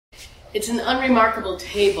It's an unremarkable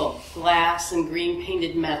table, glass and green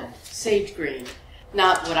painted metal, sage green.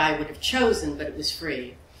 Not what I would have chosen, but it was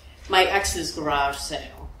free. My ex's garage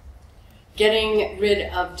sale. Getting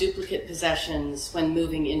rid of duplicate possessions when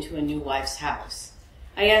moving into a new wife's house.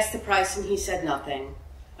 I asked the price and he said nothing.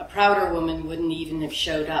 A prouder woman wouldn't even have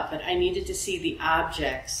showed up, but I needed to see the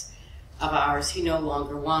objects of ours he no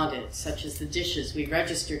longer wanted, such as the dishes we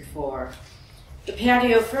registered for. The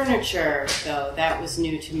patio furniture, though, that was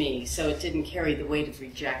new to me, so it didn't carry the weight of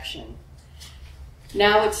rejection.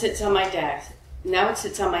 Now it sits on my deck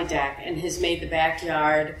and has made the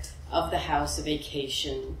backyard of the house a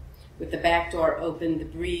vacation. With the back door open, the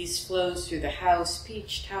breeze flows through the house,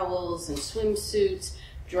 peach towels and swimsuits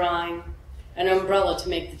drying, an umbrella to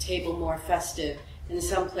make the table more festive in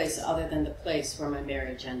some place other than the place where my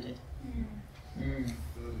marriage ended. Mm.